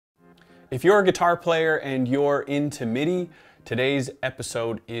If you're a guitar player and you're into MIDI, today's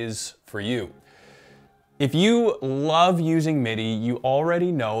episode is for you. If you love using MIDI, you already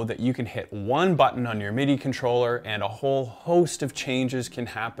know that you can hit one button on your MIDI controller and a whole host of changes can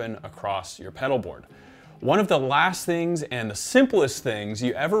happen across your pedal board. One of the last things and the simplest things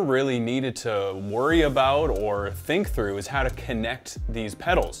you ever really needed to worry about or think through is how to connect these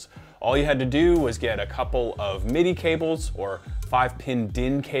pedals. All you had to do was get a couple of MIDI cables, or 5-pin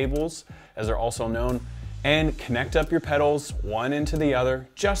DIN cables, as they're also known, and connect up your pedals one into the other,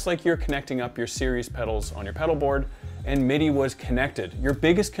 just like you're connecting up your series pedals on your pedal board, and MIDI was connected. Your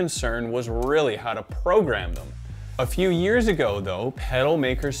biggest concern was really how to program them. A few years ago though, pedal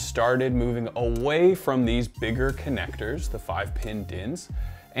makers started moving away from these bigger connectors, the 5-pin DINs,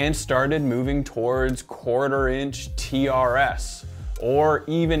 and started moving towards 1/4-inch TRS, or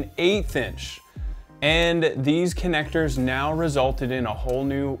even 1/8 inch. And these connectors now resulted in a whole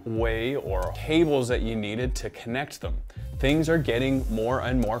new way or cables that you needed to connect them. Things are getting more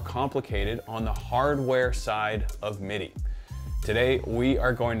and more complicated on the hardware side of MIDI. Today, we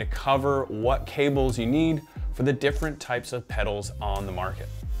are going to cover what cables you need for the different types of pedals on the market.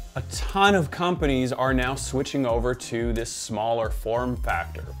 A ton of companies are now switching over to this smaller form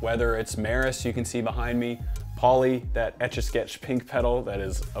factor, whether it's Maris, you can see behind me, Poly, that Etch-a-Sketch pink pedal, that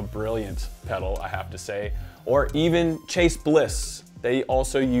is a brilliant pedal, I have to say, or even Chase Bliss. They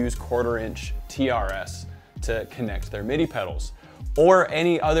also use 1/4-inch TRS to connect their MIDI pedals. Or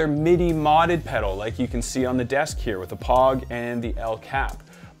any other MIDI modded pedal, like you can see on the desk here with the POG and the L cap.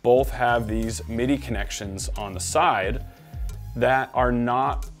 Both have these MIDI connections on the side that are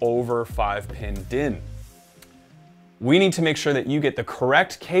not over 5-pin DIN. We need to make sure that you get the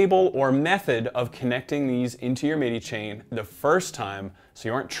correct cable or method of connecting these into your MIDI chain the first time so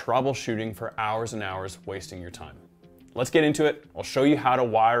you aren't troubleshooting for hours and hours wasting your time. Let's get into it. I'll show you how to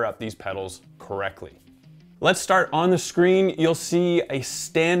wire up these pedals correctly. Let's start on the screen. You'll see a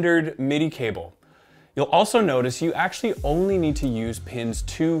standard MIDI cable. You'll also notice you actually only need to use pins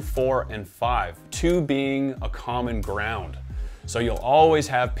 2, 4, and 5, 2 being a common ground. So you'll always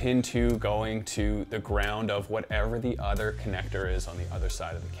have pin 2 going to the ground of whatever the other connector is on the other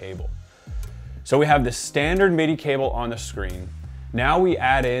side of the cable. So we have the standard MIDI cable on the screen. Now we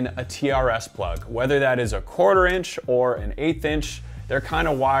add in a TRS plug, whether that is a 1/4-inch or an 1/8 inch, they're kind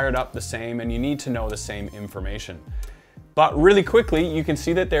of wired up the same and you need to know the same information. But really quickly, you can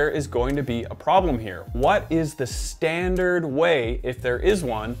see that there is going to be a problem here. What is the standard way, if there is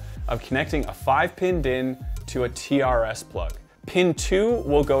one, of connecting a 5-pin DIN to a TRS plug? Pin 2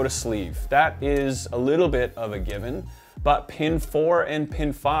 will go to sleeve. That is a little bit of a given, but pin 4 and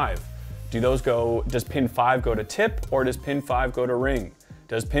pin 5, does pin 5 go to tip or does pin 5 go to ring?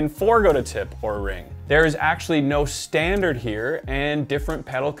 Does pin 4 go to tip or ring? There is actually no standard here, and different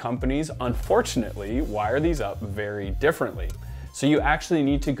pedal companies, unfortunately, wire these up very differently. So you actually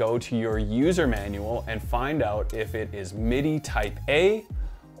need to go to your user manual and find out if it is Midi Type A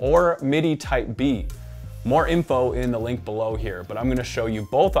or Midi Type B. More info in the link below here, but I'm gonna show you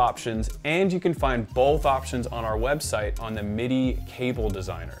both options, and you can find both options on our website on the MIDI Cable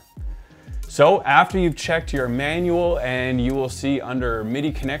Designer. So after you've checked your manual, and you will see under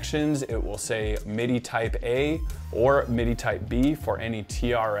MIDI connections, it will say Midi Type A or Midi Type B for any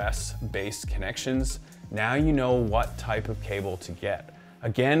TRS based connections. Now you know what type of cable to get.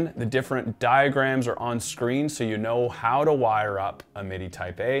 Again, the different diagrams are on screen so you know how to wire up a Midi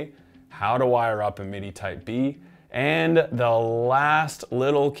Type A, how to wire up a Midi Type B, and the last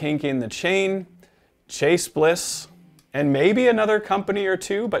little kink in the chain, Chase Bliss, and maybe another company or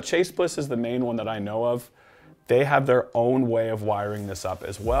two, but Chase Bliss is the main one that I know of. They have their own way of wiring this up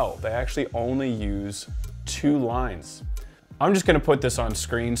as well. They actually only use 2 lines. I'm just gonna put this on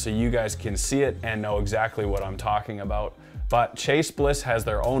screen so you guys can see it and know exactly what I'm talking about. But Chase Bliss has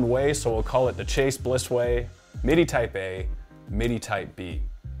their own way, so we'll call it the Chase Bliss way, Midi Type A, Midi Type B.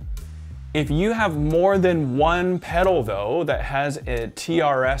 If you have more than one pedal though that has a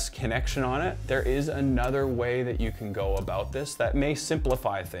TRS connection on it, there is another way that you can go about this that may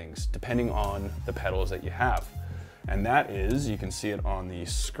simplify things depending on the pedals that you have. And that is, you can see it on the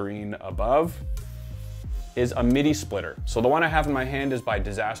screen above, is a MIDI splitter. So the one I have in my hand is by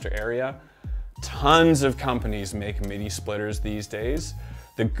Disaster Area. Tons of companies make MIDI splitters these days.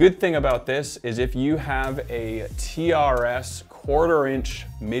 The good thing about this is if you have a TRS 1/4-inch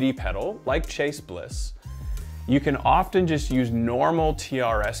MIDI pedal, like Chase Bliss, you can often just use normal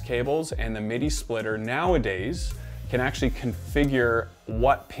TRS cables, and the MIDI splitter nowadays can actually configure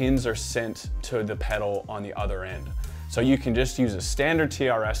what pins are sent to the pedal on the other end. So you can just use a standard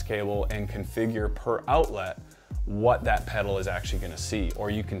TRS cable and configure per outlet what that pedal is actually going to see. Or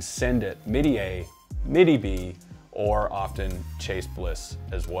you can send it Midi A, Midi B, or often Chase Bliss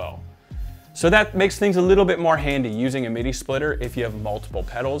as well. So that makes things a little bit more handy using a MIDI splitter if you have multiple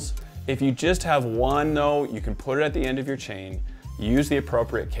pedals. If you just have one though, you can put it at the end of your chain, use the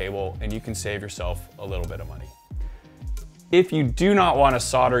appropriate cable, and you can save yourself a little bit of money. If you do not want to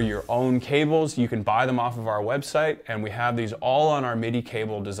solder your own cables, you can buy them off of our website, and we have these all on our MIDI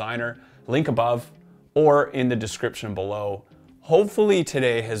cable designer, link above or in the description below. Hopefully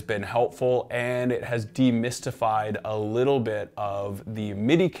today has been helpful and it has demystified a little bit of the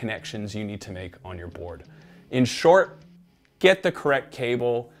MIDI connections you need to make on your board. In short, get the correct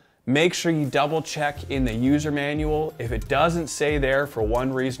cable. Make sure you double check in the user manual. If it doesn't say there for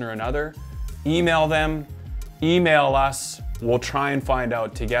one reason or another, email them, email us. We'll try and find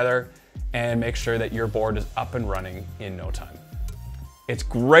out together and make sure that your board is up and running in no time. It's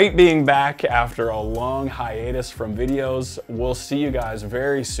great being back after a long hiatus from videos. We'll see you guys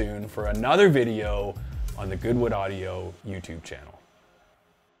very soon for another video on the Goodwood Audio YouTube channel.